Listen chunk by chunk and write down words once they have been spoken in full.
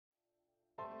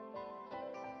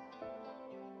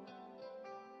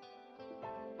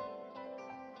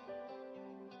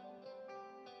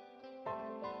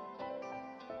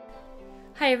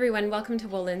Hi everyone, welcome to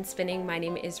Woolen Spinning. My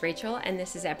name is Rachel and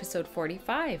this is episode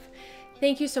 45.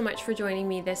 Thank you so much for joining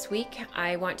me this week.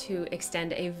 I want to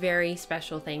extend a very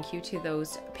special thank you to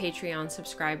those Patreon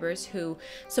subscribers who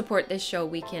support this show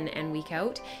week in and week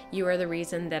out. You are the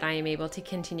reason that I am able to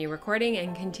continue recording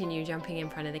and continue jumping in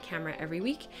front of the camera every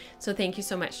week. So thank you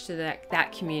so much to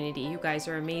that community. You guys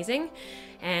are amazing.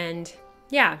 And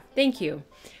yeah, thank you.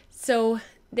 So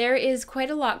there is quite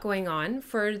a lot going on.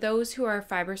 For those who are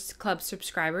Fiber Club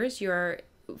subscribers, your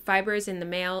fiber is in the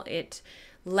mail. It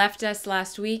left us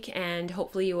last week and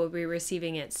hopefully you will be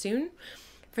receiving it soon.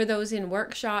 For those in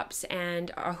workshops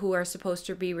and who are supposed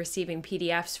to be receiving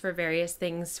PDFs for various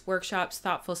things, workshops,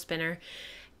 Thoughtful Spinner,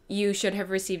 you should have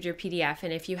received your PDF.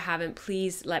 And if you haven't,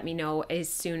 please let me know as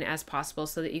soon as possible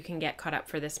so that you can get caught up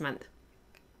for this month.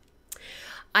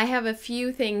 I have a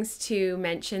few things to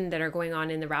mention that are going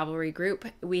on in the Ravelry group.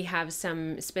 We have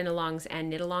some spin-alongs and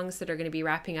knit-alongs that are going to be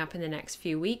wrapping up in the next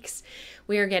few weeks.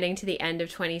 We are getting to the end of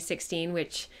 2016,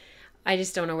 which I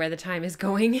just don't know where the time is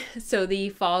going. So the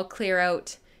fall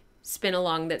clear-out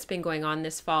spin-along that's been going on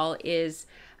this fall is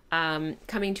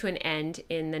coming to an end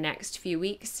in the next few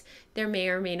weeks. There may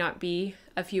or may not be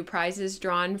a few prizes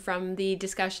drawn from the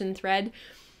discussion thread.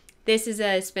 This is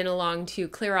a spin along to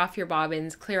clear off your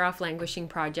bobbins, clear off languishing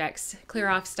projects, clear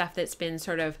off stuff that's been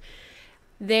sort of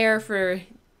there for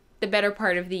the better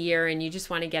part of the year and you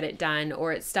just want to get it done,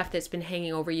 or it's stuff that's been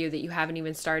hanging over you that you haven't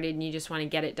even started and you just want to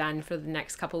get it done for the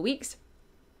next couple weeks.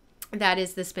 That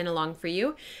is the spin along for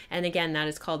you. And again, that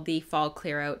is called the Fall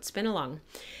Clear Out Spin Along.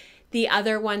 The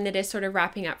other one that is sort of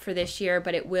wrapping up for this year,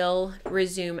 but it will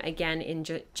resume again in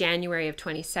January of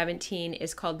 2017,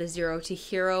 is called the Zero to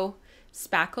Hero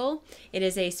Spackle. It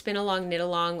is a spin along, knit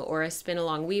along, or a spin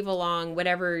along, weave along,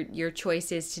 whatever your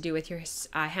choice is to do with your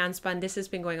hand spun. This has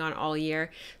been going on all year.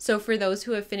 So for those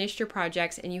who have finished your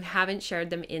projects and you haven't shared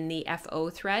them in the FO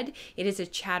thread, it is a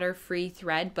chatter free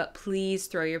thread, but please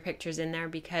throw your pictures in there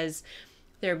because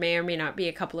there may or may not be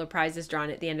a couple of prizes drawn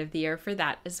at the end of the year for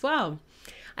that as well.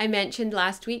 I mentioned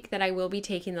last week that I will be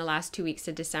taking the last 2 weeks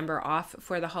of December off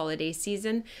for the holiday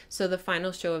season. So the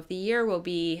final show of the year will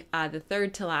be the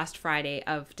third to last Friday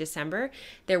of December.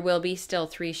 There will be still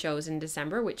 3 shows in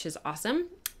December, which is awesome.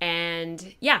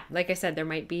 And yeah, like I said, there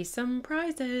might be some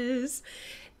prizes.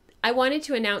 I wanted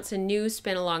to announce a new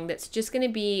spin along that's just going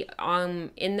to be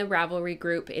in the Ravelry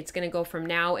group. It's going to go from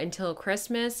now until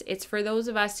Christmas. It's for those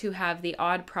of us who have the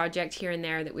odd project here and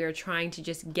there that we are trying to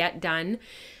just get done,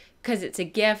 because it's a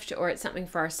gift or it's something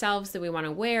for ourselves that we want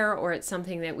to wear, or it's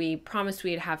something that we promised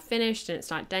we'd have finished and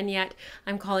it's not done yet.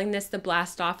 I'm calling this the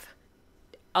Blast Off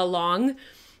Along.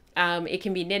 It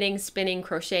can be knitting, spinning,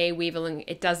 crochet, weaving,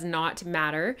 it does not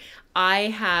matter. I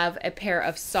have a pair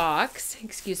of socks,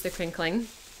 excuse the crinkling,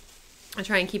 I'll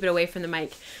try and keep it away from the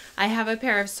mic. I have a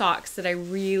pair of socks that I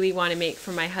really want to make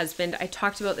for my husband. I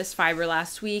talked about this fiber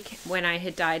last week when I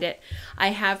had dyed it. I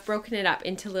have broken it up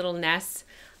into little nests.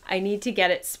 I need to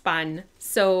get it spun.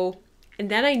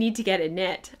 And then I need to get it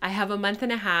knit. I have a month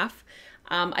and a half.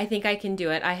 I think I can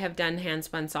do it. I have done hand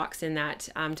spun socks in that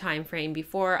time frame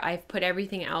before. I've put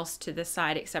everything else to the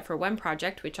side except for one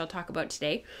project, which I'll talk about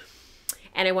today.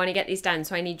 And I want to get these done.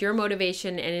 So I need your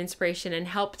motivation and inspiration and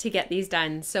help to get these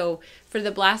done. So for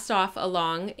the Blast Off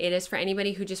Along, it is for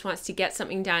anybody who just wants to get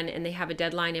something done and they have a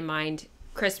deadline in mind.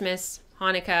 Christmas,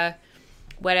 Hanukkah,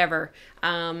 whatever.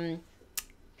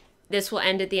 This will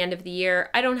end at the end of the year.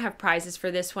 I don't have prizes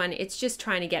for this one. It's just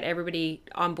trying to get everybody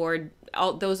on board.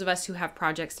 All those of us who have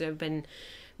projects that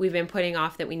we've been putting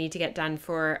off that we need to get done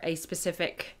for a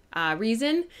specific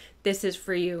reason. This is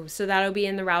for you. So that'll be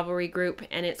in the Ravelry group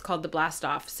and it's called the Blast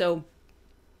Off. So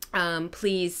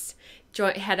please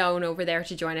head on over there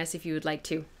to join us if you would like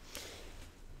to.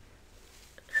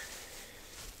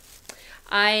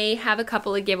 I have a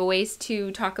couple of giveaways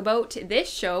to talk about this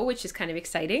show, which is kind of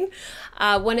exciting.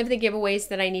 One of the giveaways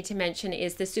that I need to mention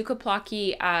is the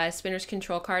Sukaplocky Spinner's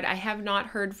Control Card. I have not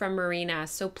heard from Marina,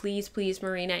 so please, please,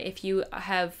 Marina, if you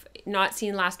have not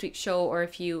seen last week's show or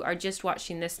if you are just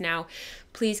watching this now,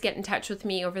 please get in touch with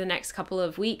me over the next couple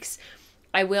of weeks.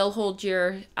 I will hold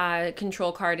your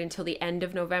control card until the end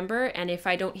of November, and if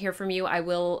I don't hear from you, I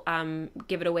will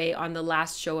give it away on the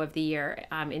last show of the year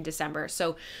in December.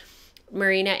 So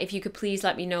Marina, if you could please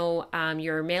let me know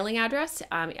your mailing address,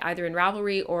 either in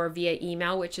Ravelry or via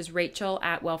email, which is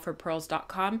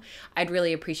rachel@wellforpearls.com. I'd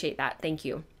really appreciate that. Thank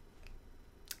you.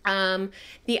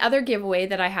 The other giveaway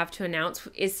that I have to announce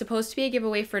is supposed to be a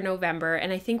giveaway for November,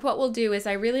 and I think what we'll do is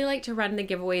I really like to run the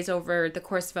giveaways over the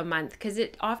course of a month because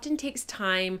it often takes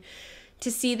time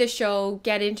to see the show,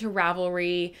 get into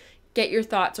Ravelry, get your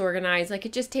thoughts organized. Like,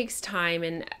 it just takes time,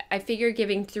 and I figure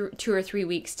giving 2 or 3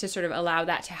 weeks to sort of allow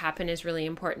that to happen is really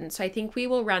important. So I think we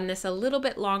will run this a little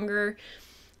bit longer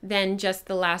than just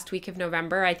the last week of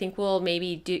November. I think we'll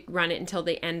maybe run it until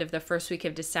the end of the first week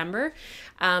of December.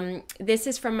 This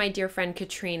is from my dear friend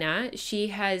Katrina. She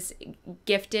has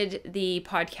gifted the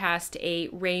podcast a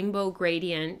rainbow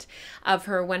gradient of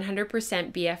her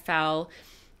 100% BFL.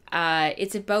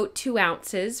 It's about 2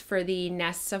 ounces for the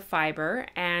nests of fiber,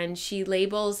 and she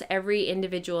labels every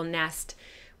individual nest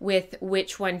with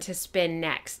which one to spin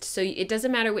next. So it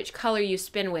doesn't matter which color you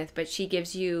spin with, but she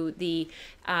gives you the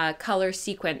color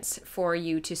sequence for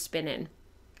you to spin in.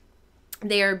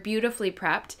 They are beautifully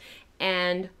prepped,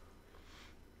 and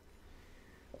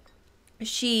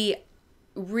she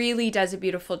really does a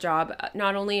beautiful job,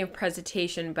 not only of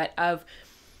presentation, but of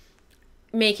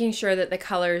making sure that the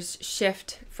colors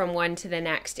shift from one to the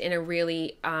next in a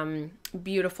really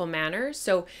beautiful manner.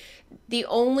 So the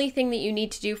only thing that you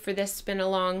need to do for this spin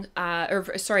along,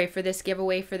 for this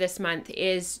giveaway for this month,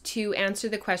 is to answer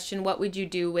the question, what would you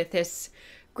do with this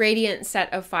gradient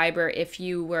set of fiber if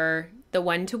you were the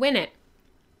one to win it?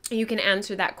 You can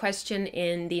answer that question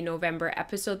in the November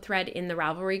episode thread in the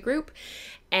Ravelry group.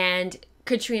 And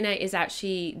Katrina is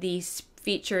actually the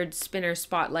featured spinner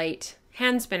spotlight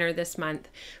hand spinner this month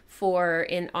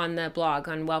on the blog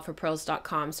on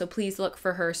wellforpearls.com. So please look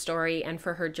for her story and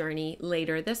for her journey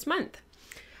later this month.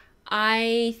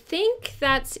 I think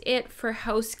that's it for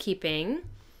housekeeping.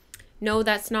 No,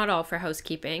 that's not all for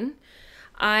housekeeping.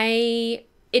 It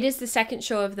is the second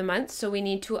show of the month, so we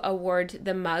need to award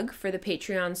the mug for the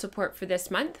Patreon support for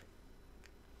this month.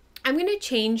 I'm going to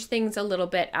change things a little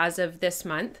bit as of this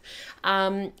month.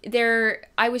 I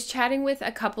was chatting with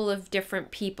a couple of different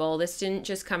people. This didn't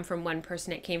just come from one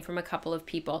person, it came from a couple of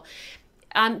people.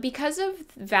 Because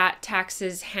of VAT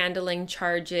taxes, handling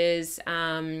charges,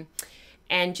 and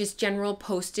just general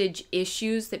postage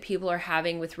issues that people are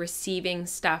having with receiving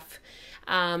stuff,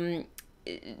 when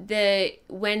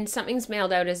something's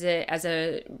mailed out as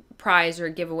a prize or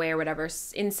a giveaway or whatever,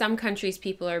 in some countries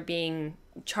people are being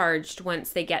charged once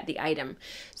they get the item.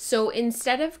 So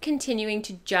instead of continuing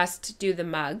to just do the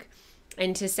mug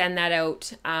and to send that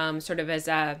out sort of as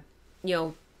a,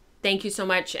 thank you so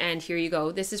much and here you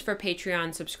go, this is for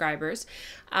Patreon subscribers,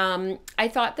 I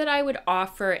thought that I would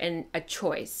offer a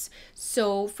choice.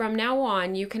 So from now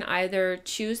on, you can either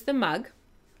choose the mug,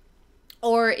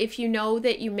 or if you know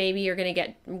that you maybe you're going to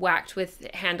get whacked with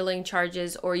handling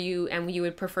charges, or you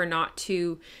would prefer not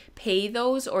to pay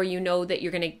those, or you know that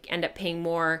you're going to end up paying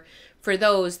more for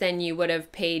those than you would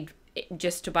have paid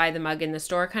just to buy the mug in the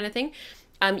store kind of thing.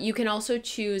 You can also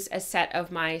choose a set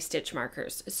of my stitch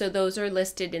markers. So those are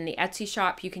listed in the Etsy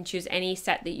shop. You can choose any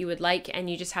set that you would like, and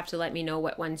you just have to let me know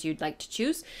what ones you'd like to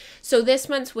choose. So this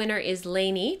month's winner is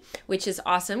Lainey, which is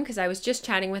awesome because I was just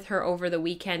chatting with her over the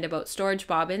weekend about storage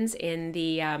bobbins in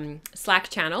the Slack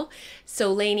channel.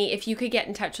 So Lainey, if you could get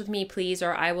in touch with me, please,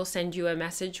 or I will send you a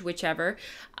message, whichever,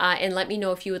 and let me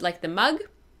know if you would like the mug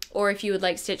or if you would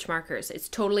like stitch markers. It's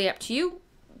totally up to you.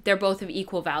 They're both of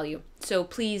equal value. So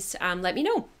please let me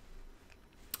know.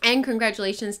 And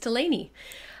congratulations to Lainey.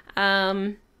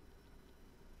 Yeah,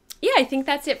 I think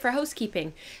that's it for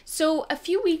housekeeping. So a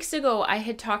few weeks ago, I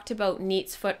had talked about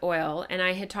Neatsfoot oil, and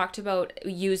I had talked about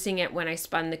using it when I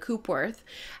spun the Coopworth.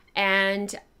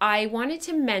 And I wanted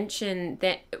to mention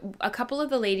that a couple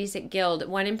of the ladies at Guild,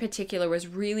 one in particular, was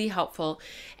really helpful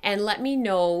and let me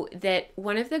know that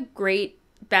one of the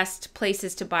best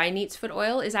places to buy Neatsfoot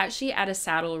oil is actually at a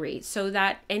saddlery. So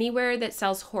that anywhere that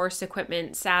sells horse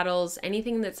equipment, saddles,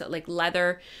 anything that's like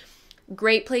leather,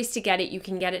 great place to get it. You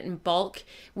can get it in bulk.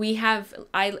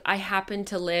 I happen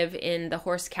to live in the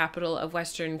horse capital of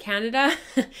Western Canada.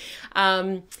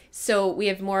 So we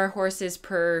have more horses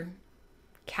per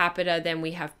capita than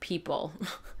we have people.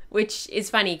 Which is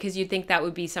funny because you'd think that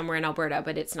would be somewhere in Alberta,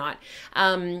 but it's not.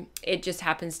 It just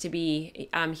happens to be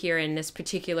here in this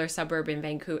particular suburb in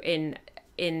Vancouver,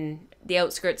 in the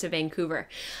outskirts of Vancouver.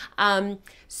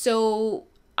 So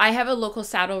I have a local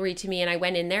saddlery to me, and I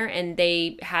went in there and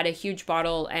they had a huge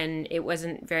bottle and it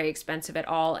wasn't very expensive at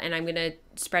all. And I'm going to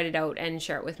spread it out and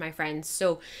share it with my friends.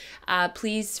 So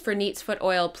please, for Neatsfoot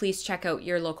oil, please check out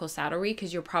your local saddlery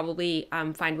because you'll probably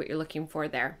find what you're looking for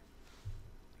there.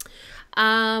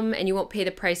 And you won't pay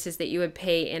the prices that you would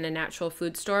pay in a natural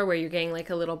food store where you're getting like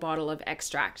a little bottle of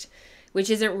extract, which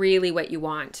isn't really what you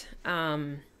want.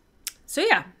 So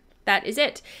yeah, that is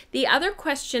it. The other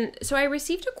question, so I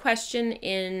received a question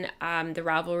in the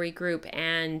Ravelry group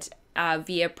and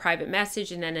via private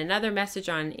message, and then another message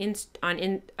on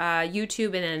YouTube,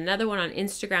 and then another one on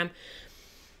Instagram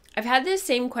I've had this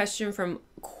same question from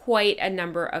quite a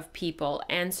number of people,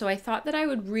 and so I thought that I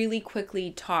would really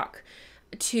quickly talk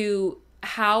to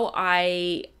how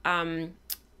I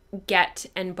get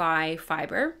and buy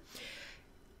fiber.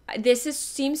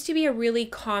 Seems to be a really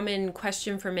common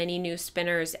question for many new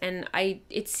spinners, and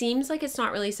it seems like it's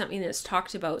not really something that's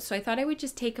talked about. So I thought I would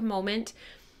just take a moment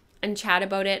and chat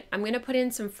about it. I'm going to put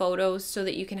in some photos so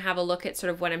that you can have a look at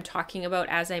sort of what I'm talking about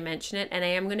as I mention it, and I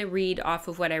am going to read off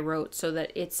of what I wrote so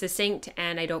that it's succinct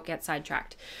and I don't get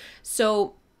sidetracked.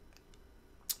 So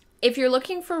if you're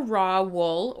looking for raw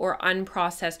wool or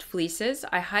unprocessed fleeces,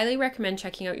 I highly recommend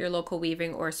checking out your local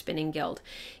weaving or spinning guild.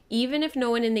 Even if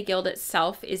no one in the guild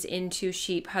itself is into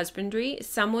sheep husbandry,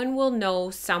 someone will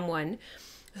know someone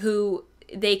who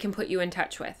they can put you in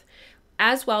touch with.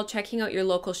 As well, checking out your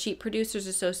local Sheep Producers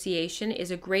Association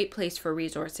is a great place for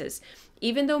resources.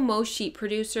 Even though most sheep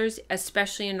producers,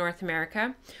 especially in North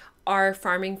America, are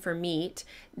farming for meat,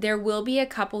 there will be a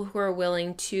couple who are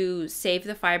willing to save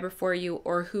the fiber for you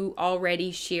or who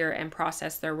already shear and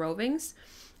process their rovings.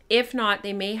 If not,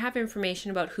 they may have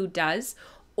information about who does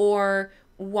or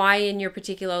why in your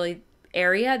particular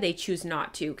area they choose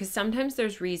not to, because sometimes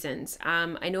there's reasons.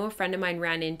 I know a friend of mine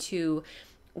ran into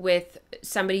with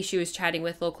somebody she was chatting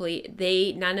with locally.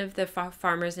 None of the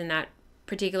farmers in that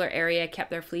particular area kept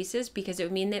their fleeces because it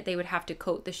would mean that they would have to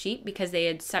coat the sheep because they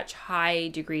had such high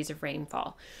degrees of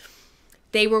rainfall.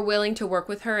 They were willing to work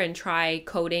with her and try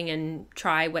coating and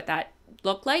try what that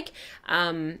looked like,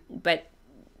 but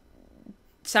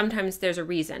sometimes there's a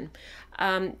reason.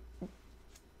 And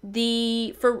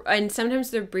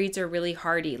sometimes the breeds are really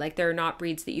hardy, like they're not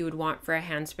breeds that you would want for a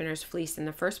hand spinner's fleece in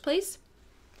the first place.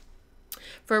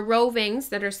 For rovings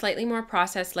that are slightly more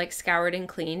processed, like scoured and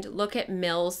cleaned, look at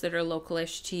mills that are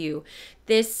localish to you.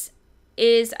 This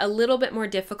is a little bit more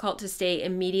difficult to stay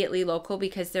immediately local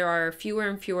because there are fewer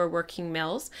and fewer working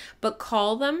mills, but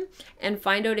call them and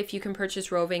find out if you can purchase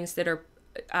rovings that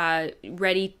are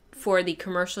ready for the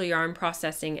commercial yarn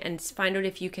processing, and find out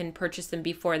if you can purchase them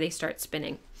before they start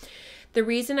spinning. The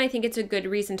reason I think it's a good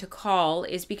reason to call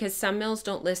is because some mills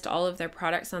don't list all of their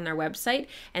products on their website,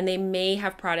 and they may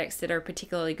have products that are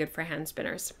particularly good for hand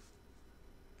spinners.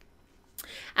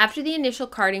 After the initial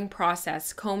carding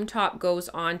process, comb top goes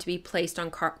on to be placed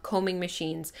on combing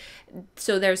machines,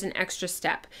 so there's an extra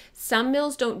step. Some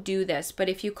mills don't do this, but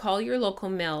if you call your local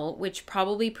mill, which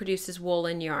probably produces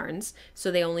woolen yarns,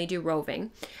 so they only do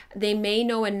roving, they may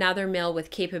know another mill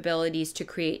with capabilities to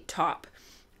create top.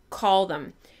 Call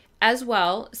them. As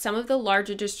well, some of the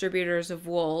larger distributors of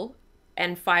wool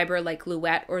and fiber like Loom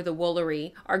or the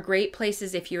Woolery are great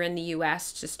places if you're in the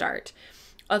US to start.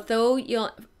 Although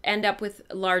you'll end up with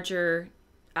larger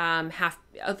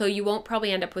although you won't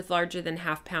probably end up with larger than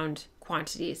half-pound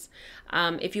quantities.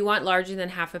 If you want larger than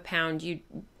half a pound, you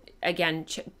again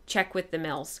check with the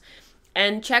mills.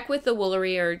 And check with the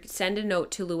Woolery or send a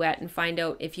note to Loom and find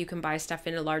out if you can buy stuff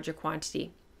in a larger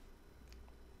quantity.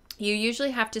 You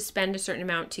usually have to spend a certain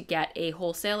amount to get a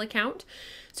wholesale account.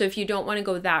 So if you don't want to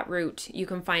go that route, you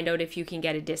can find out if you can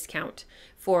get a discount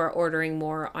for ordering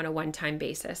more on a one-time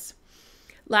basis.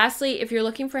 Lastly, if you're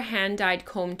looking for hand-dyed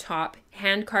comb top,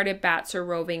 hand-carded bats or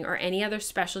roving, or any other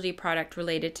specialty product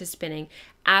related to spinning,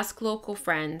 ask local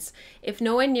friends. If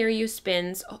no one near you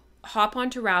spins, hop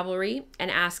onto Ravelry and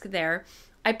ask there.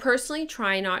 I personally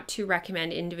try not to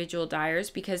recommend individual dyers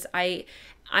because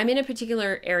I'm in a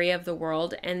particular area of the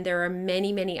world and there are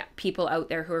many people out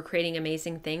there who are creating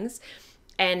amazing things,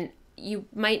 and you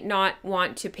might not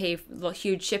want to pay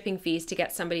huge shipping fees to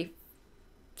get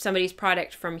somebody's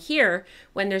product from here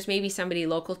when there's maybe somebody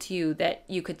local to you that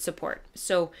you could support.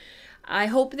 So I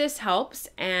hope this helps,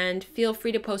 and feel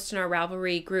free to post in our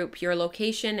Ravelry group your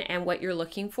location and what you're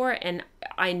looking for, and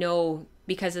I know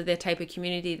because of the type of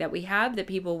community that we have that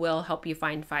people will help you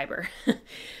find fiber.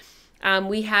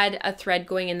 We had a thread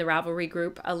going in the Ravelry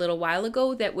group a little while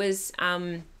ago that was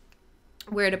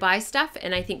where to buy stuff,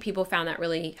 and I think people found that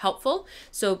really helpful.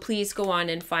 So please go on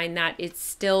and find that. It's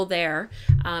still there,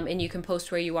 and you can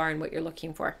post where you are and what you're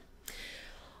looking for.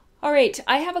 All right,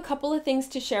 I have a couple of things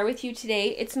to share with you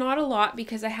today. It's not a lot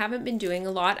because I haven't been doing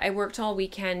a lot. I worked all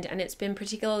weekend and it's been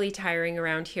particularly tiring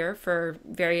around here for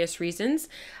various reasons.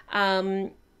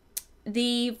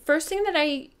 The first thing that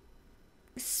I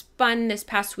spun this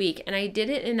past week, and I did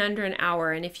it in under an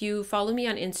hour, and if you follow me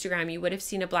on Instagram you would have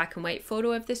seen a black and white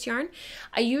photo of this yarn.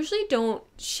 I usually don't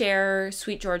share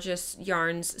Sweet George's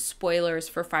Yarns spoilers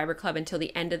for Fiber Club until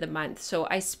the end of the month, so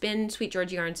I spin Sweet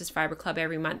George Yarns' Fiber Club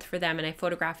every month for them, and I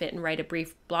photograph it and write a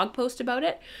brief blog post about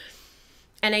it,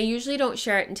 and I usually don't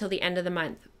share it until the end of the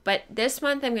month. But this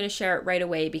month I'm going to share it right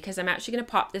away because I'm actually going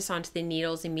to pop this onto the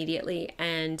needles immediately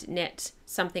and knit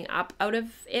something up out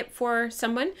of it for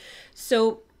someone.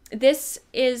 So this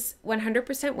is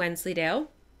 100% Wensleydale.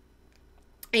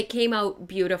 It came out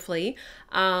beautifully,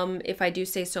 if I do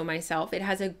say so myself. It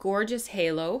has a gorgeous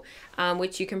halo,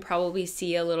 which you can probably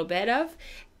see a little bit of.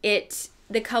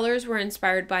 The colors were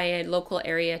inspired by a local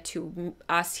area to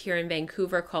us here in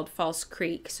Vancouver called False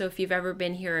Creek. So if you've ever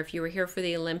been here, if you were here for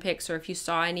the Olympics, or if you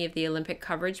saw any of the Olympic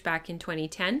coverage back in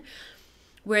 2010,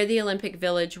 where the Olympic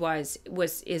Village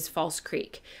is False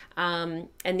Creek. And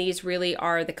these really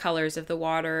are the colors of the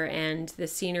water and the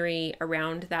scenery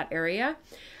around that area.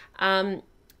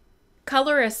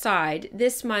 Color aside,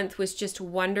 this month was just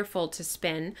wonderful to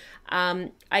spin.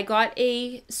 I got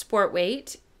a sport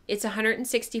weight. It's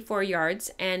 164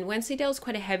 yards, and Wensleydale is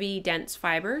quite a heavy, dense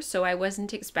fiber, so I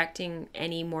wasn't expecting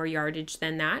any more yardage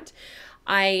than that.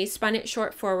 I spun it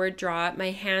short forward draw.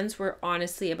 My hands were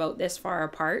honestly about this far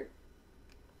apart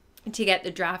to get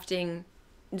the drafting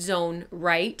zone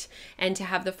right and to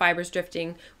have the fibers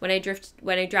drifting. When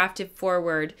I drafted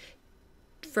forward,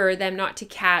 for them not to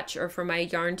catch or for my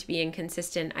yarn to be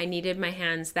inconsistent, I needed my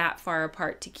hands that far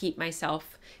apart to keep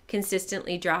myself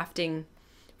consistently drafting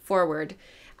forward.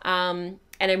 And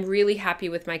I'm really happy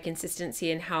with my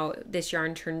consistency and how this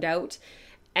yarn turned out.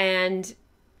 And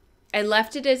I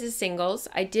left it as a singles.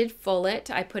 I did full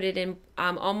it. I put it in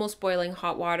almost boiling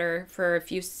hot water for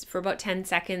about 10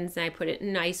 seconds, and I put it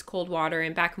in ice cold water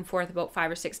and back and forth about 5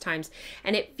 or 6 times.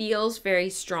 And it feels very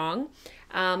strong.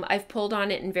 I've pulled on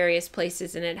it in various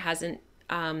places and it hasn't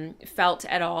felt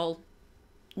at all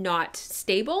not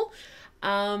stable.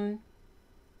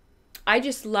 I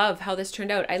just love how this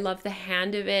turned out. I love the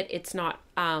hand of it. It's not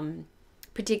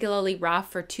particularly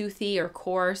rough or toothy or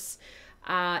coarse.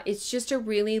 It's just a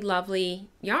really lovely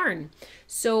yarn.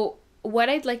 So what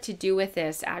I'd like to do with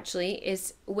this actually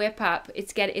is whip up.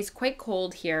 It's quite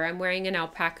cold here. I'm wearing an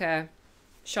alpaca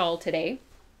shawl today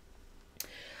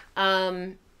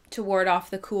to ward off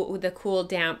the cool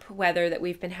damp weather that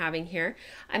we've been having here.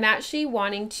 I'm actually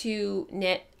wanting to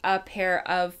knit a pair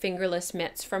of fingerless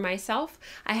mitts for myself.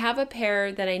 I have a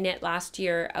pair that I knit last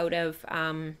year out of,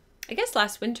 I guess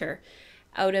last winter,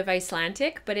 out of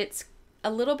Icelandic, but it's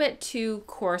a little bit too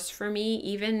coarse for me,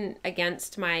 even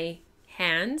against my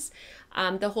hands.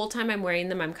 The whole time I'm wearing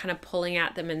them, I'm kind of pulling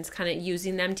at them and kind of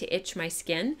using them to itch my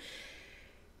skin.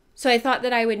 So I thought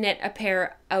that I would knit a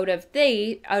pair out of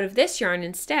this yarn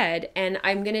instead, and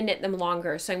I'm going to knit them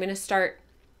longer. So I'm going to start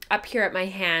up here at my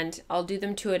hand. I'll do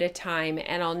them 2 at a time,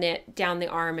 and I'll knit down the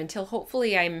arm until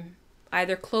hopefully I'm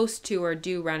either close to or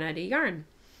do run out of yarn.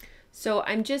 So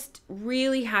I'm just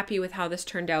really happy with how this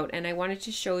turned out, and I wanted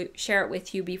to share it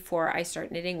with you before I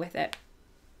start knitting with it.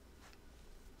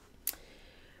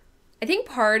 I think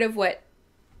part of what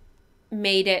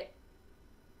made it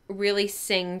really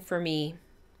sing for me,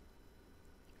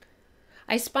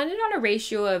 I spun it on a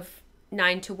ratio of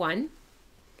 9:1.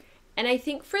 And I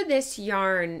think for this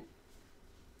yarn,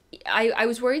 I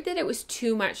was worried that it was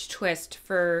too much twist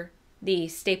for the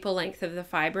staple length of the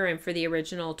fiber and for the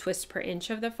original twist per inch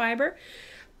of the fiber.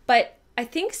 But I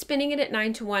think spinning it at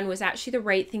 9:1 was actually the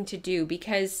right thing to do,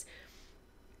 because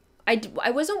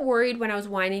I wasn't worried when I was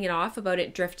winding it off about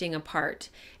it drifting apart.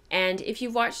 And if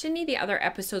you've watched any of the other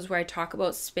episodes where I talk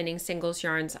about spinning singles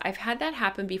yarns, I've had that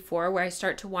happen before where I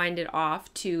start to wind it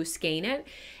off to skein it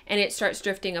and it starts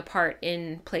drifting apart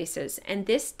in places. And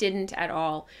this didn't at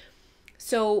all.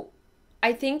 So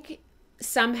I think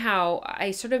somehow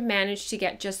I sort of managed to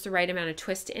get just the right amount of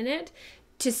twist in it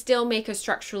to still make a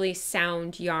structurally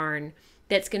sound yarn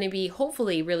that's going to be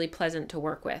hopefully really pleasant to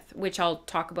work with, which I'll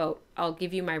talk about. I'll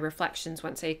give you my reflections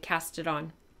once I cast it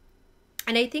on.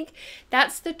 And I think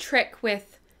that's the trick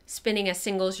with spinning a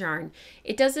singles yarn.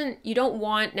 You don't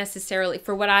want necessarily,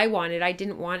 for what I wanted, I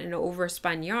didn't want an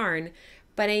overspun yarn,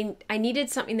 but I needed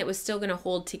something that was still going to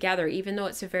hold together, even though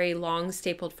it's a very long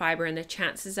stapled fiber and the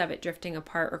chances of it drifting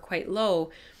apart are quite low.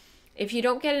 If you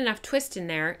don't get enough twist in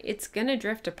there, it's going to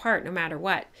drift apart no matter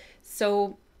what.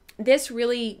 So this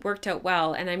really worked out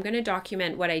well, and I'm going to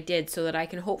document what I did so that I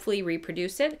can hopefully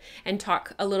reproduce it and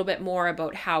talk a little bit more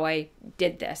about how I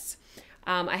did this.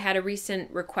 I had a recent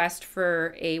request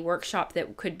for a workshop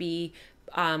that could be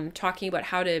talking about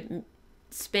how to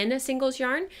spin a singles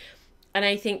yarn, and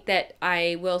I think that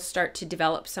I will start to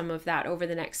develop some of that over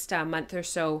the next month or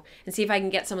so and see if I can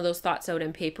get some of those thoughts out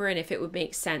in paper and if it would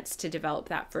make sense to develop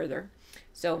that further.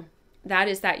 So that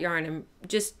is that yarn. I'm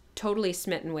just totally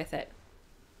smitten with it.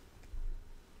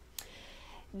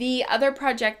 The other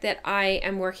project that I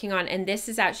am working on, and this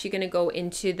is actually going to go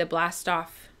into the blast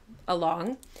off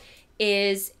along,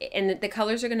 is, and the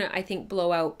colors are going to, I think,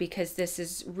 blow out because this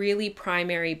is really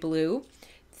primary blue.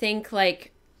 Think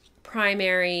like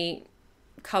primary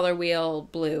color wheel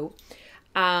blue,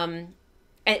 in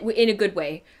a good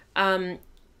way.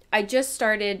 I just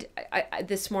started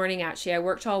this morning, actually. I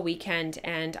worked all weekend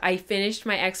and I finished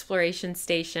my exploration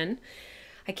station.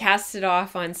 I cast it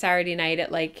off on Saturday night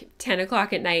at like 10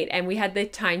 o'clock at night, and we had the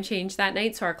time change that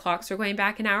night, so our clocks were going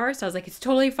back an hour. So I was like, it's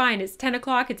totally fine. It's 10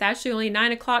 o'clock. It's actually only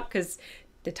 9 o'clock because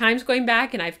the time's going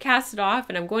back and I've cast it off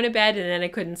and I'm going to bed, and then I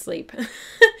couldn't sleep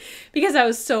because I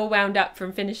was so wound up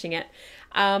from finishing it.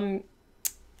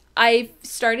 I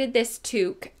started this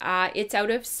toque. It's out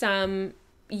of some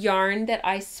yarn that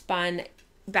I spun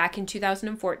back in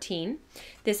 2014.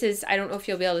 This is, I don't know if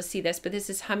you'll be able to see this, but this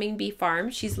is Humming Bee Farm.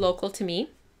 She's local to me.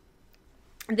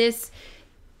 This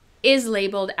is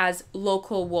labeled as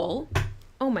local wool.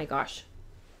 Oh my gosh.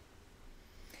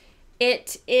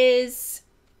 It was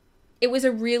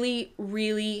a really,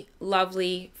 really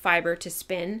lovely fiber to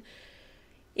spin.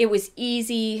 It was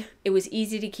easy. It was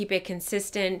easy to keep it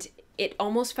consistent. It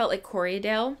almost felt like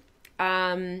Corriedale.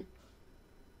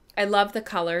 I love the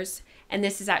colors, and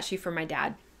this is actually for my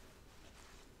dad.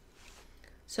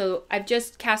 So I've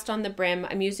just cast on the brim.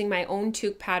 I'm using my own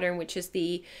toque pattern, which is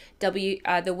the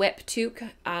whip toque,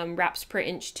 wraps per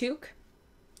inch toque.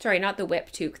 Sorry, not the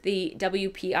whip toque, the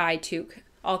WPI toque,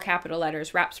 all capital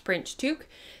letters, wraps per inch toque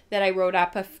that I wrote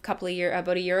up about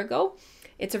a year ago.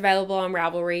 It's available on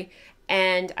Ravelry,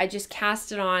 and I just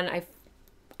cast it on.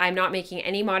 I'm not making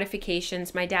any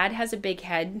modifications. My dad has a big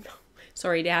head.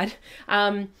 Sorry, Dad.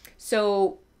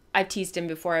 So I've teased him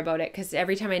before about it because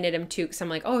every time I knit him toques, I'm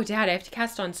like, oh, Dad, I have to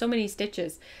cast on so many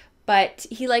stitches. But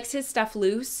he likes his stuff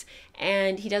loose,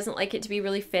 and he doesn't like it to be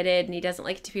really fitted, and he doesn't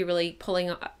like it to be really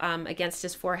pulling against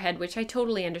his forehead, which I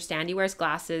totally understand. He wears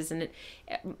glasses, and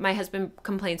my husband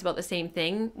complains about the same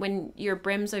thing. When your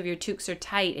brims of your toques are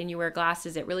tight and you wear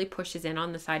glasses, it really pushes in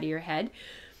on the side of your head.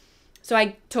 So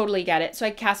I totally get it. So I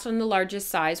cast on the largest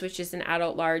size, which is an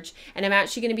adult large, and I'm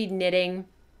actually going to be knitting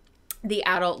the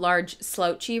adult large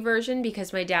slouchy version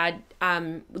because my dad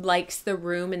likes the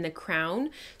room in the crown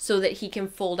so that he can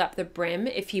fold up the brim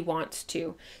if he wants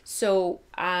to. So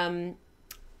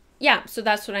yeah, so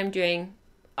that's what I'm doing.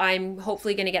 I'm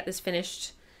hopefully going to get this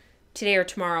finished today or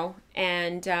tomorrow,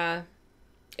 and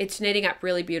it's knitting up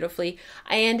really beautifully.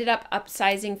 I ended up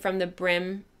upsizing from the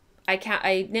brim.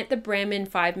 I knit the brim in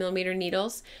 5mm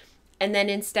needles, and then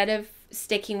instead of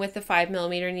sticking with the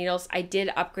 5mm needles, I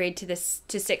did upgrade to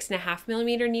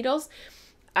 6.5mm needles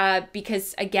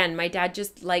because, again, my dad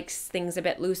just likes things a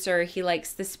bit looser. He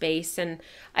likes the space, and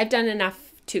I've done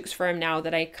enough toques for him now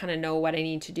that I kind of know what I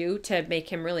need to do to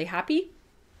make him really happy.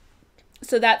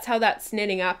 So that's how that's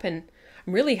knitting up, and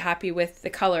I'm really happy with the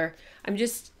color. I'm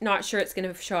just not sure it's going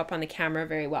to show up on the camera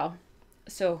very well.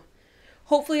 So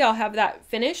hopefully I'll have that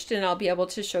finished, and I'll be able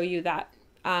to show you that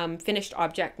finished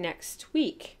object next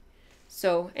week.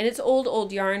 So, and it's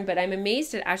old yarn, but I'm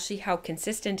amazed at actually how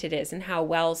consistent it is and how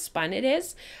well spun it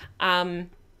is.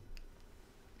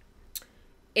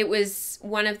 It was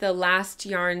one of the last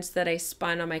yarns that I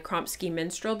spun on my Kromsky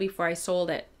Minstrel before I sold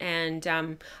it. And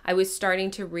I was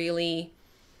starting to really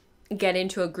get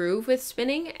into a groove with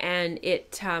spinning, and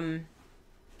it,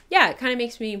 yeah, it kind of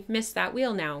makes me miss that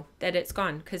wheel now that it's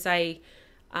gone, because I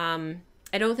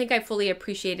don't think I fully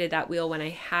appreciated that wheel when I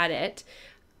had it.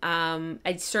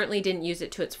 I certainly didn't use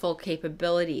it to its full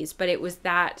capabilities, but it was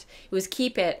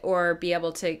keep it or be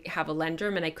able to have a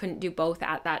Lendrum, and I couldn't do both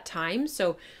at that time.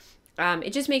 So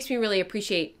it just makes me really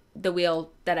appreciate the wheel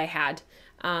that I had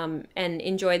and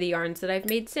enjoy the yarns that I've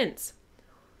made since.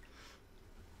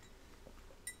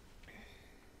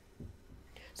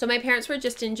 So my parents were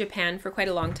just in Japan for quite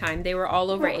a long time. They were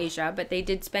all over Asia, but they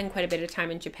did spend quite a bit of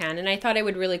time in Japan, and I thought I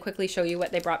would really quickly show you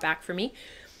what they brought back for me.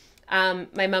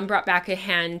 My mom brought back a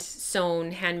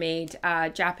hand-sewn, handmade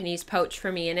Japanese pouch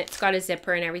for me, and it's got a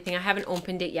zipper and everything. I haven't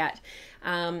opened it yet,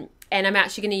 and I'm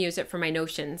actually going to use it for my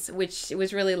notions, which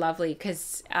was really lovely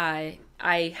because I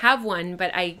have one, but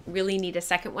I really need a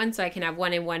second one, so I can have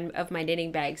one in one of my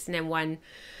knitting bags and then one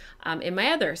in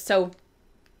my other. So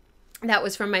that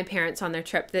was from my parents on their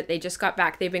trip that they just got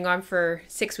back. They've been gone for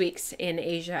 6 weeks in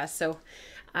Asia, so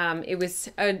it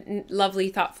was a lovely,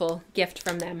 thoughtful gift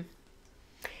from them.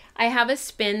 I have a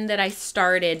spin that I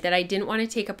started that I didn't want to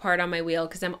take apart on my wheel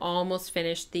because I'm almost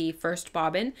finished the first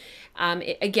bobbin.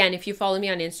 Again, if you follow me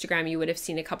on Instagram, you would have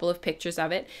seen a couple of pictures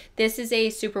of it. This is a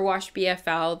superwash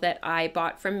BFL that I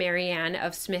bought from Marianne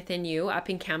of Smith & You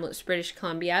up in Kamloops, British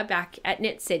Columbia, back at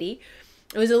Knit City.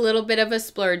 It was a little bit of a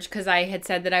splurge because I had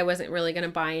said that I wasn't really going to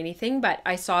buy anything, but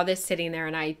I saw this sitting there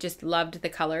and I just loved the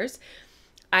colors.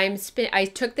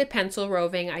 I took the pencil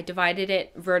roving, I divided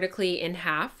it vertically in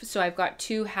half. So I've got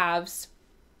two halves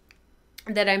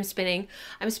that I'm spinning.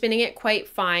 I'm spinning it quite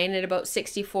fine at about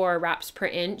 64 wraps per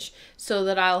inch so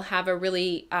that I'll have a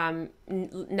really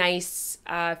nice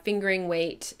fingering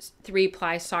weight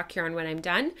 3-ply sock yarn when I'm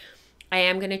done. I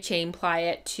am going to chain ply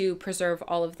it to preserve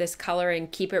all of this color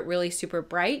and keep it really super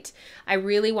bright. I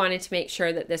really wanted to make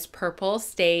sure that this purple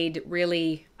stayed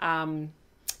really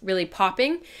really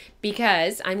popping,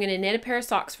 because I'm going to knit a pair of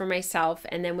socks for myself,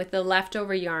 and then with the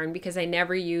leftover yarn, because I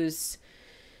never use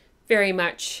very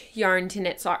much yarn to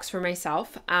knit socks for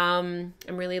myself. I'm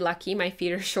really lucky, my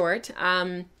feet are short.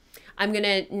 I'm going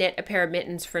to knit a pair of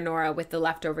mittens for Nora with the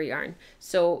leftover yarn.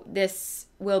 So this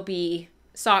will be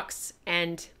socks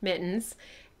and mittens,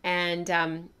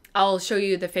 and I'll show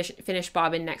you the finished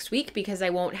bobbin next week, because I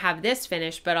won't have this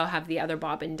finished, but I'll have the other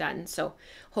bobbin done. So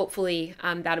hopefully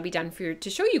that'll be done for you to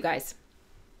show you guys.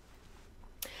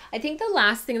 I think the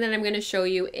last thing that I'm going to show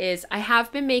you is I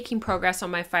have been making progress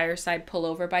on my Fireside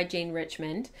Pullover by Jane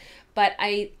Richmond, but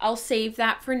I'll save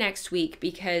that for next week,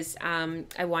 because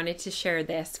I wanted to share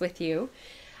this with you.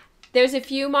 There's a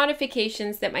few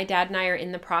modifications that my dad and I are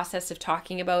in the process of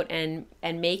talking about and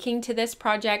making to this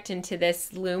project and to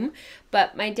this loom.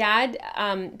 But my dad,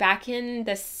 back in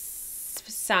the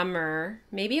summer,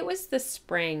 maybe it was the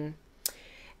spring,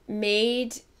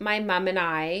 made my mom and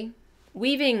I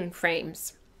weaving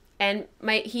frames. And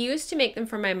he used to make them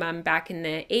for my mom back in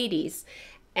the 80s,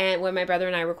 and when my brother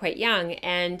and I were quite young.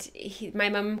 And my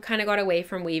mom kind of got away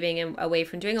from weaving and away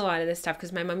from doing a lot of this stuff,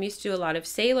 because my mom used to do a lot of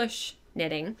Salish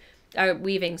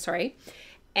weaving, sorry.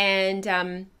 And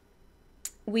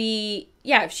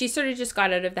she sort of just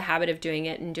got out of the habit of doing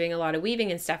it and doing a lot of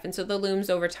weaving and stuff. And so the looms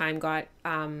over time got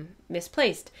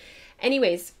misplaced.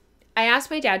 Anyways, I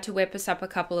asked my dad to whip us up a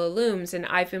couple of looms, and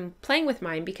I've been playing with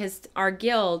mine because our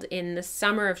guild in the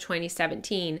summer of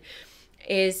 2017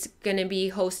 is going to be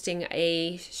hosting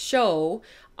a show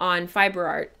on fiber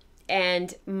art,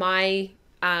 and my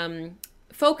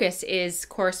focus is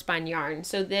core spun yarn.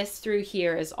 So this through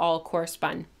here is all core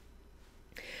spun.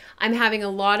 I'm having a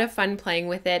lot of fun playing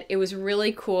with it. It was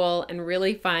really cool and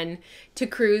really fun to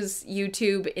cruise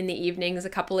YouTube in the evenings, a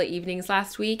couple of evenings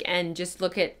last week, and just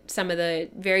look at some of the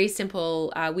very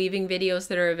simple weaving videos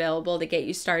that are available to get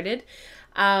you started.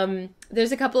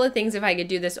 There's a couple of things, if I could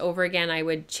do this over again, I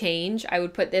would change. I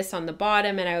would put this on the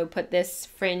bottom, and I would put this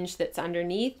fringe that's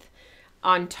underneath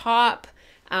on top.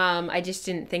 I just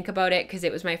didn't think about it because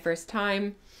it was my first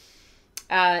time.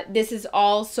 This is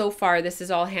all, so far, this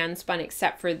is all hand spun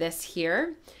except for this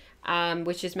here,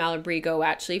 which is Malabrigo,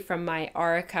 actually, from my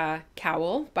Arica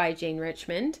cowl by Jane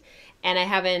Richmond. And I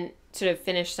haven't sort of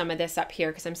finished some of this up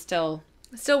here because I'm still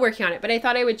working on it, but I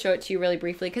thought I would show it to you really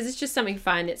briefly because it's just something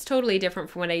fun. It's totally different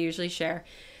from what I usually share.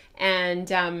 And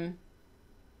I'm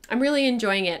really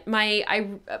enjoying it.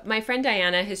 My friend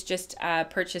Diana has just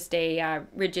purchased a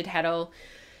rigid heddle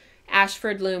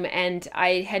Ashford loom, and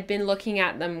I had been looking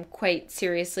at them quite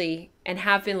seriously and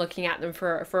have been looking at them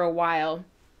for a while.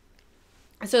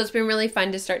 So it's been really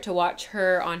fun to start to watch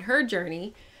her on her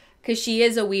journey, because she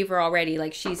is a weaver already.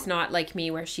 Like, she's not like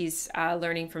me where she's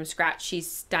learning from scratch.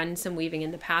 She's done some weaving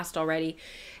in the past already,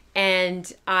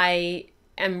 and I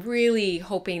am really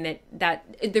hoping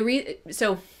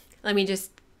so let me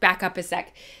just back up a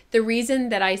sec. The reason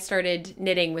that I started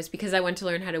knitting was because I went to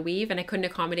learn how to weave, and I couldn't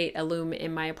accommodate a loom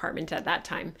in my apartment at that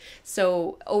time.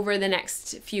 So over the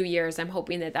next few years, I'm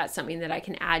hoping that that's something that I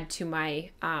can add to my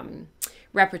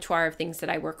repertoire of things that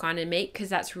I work on and make, because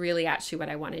that's really actually what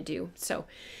I want to do. So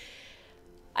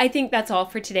I think that's all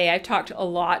for today. I've talked a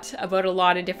lot about a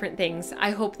lot of different things.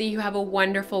 I hope that you have a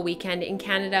wonderful weekend. In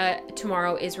Canada,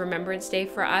 tomorrow is Remembrance Day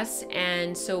for us,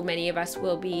 and so many of us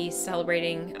will be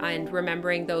celebrating and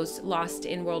remembering those lost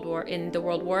in the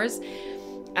World Wars.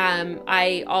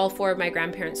 All four of my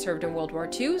grandparents served in World War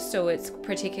II, so it's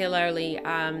particularly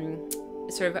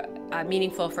sort of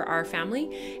meaningful for our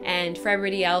family. And for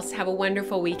everybody else, have a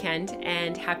wonderful weekend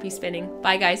and happy spinning.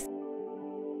 Bye, guys.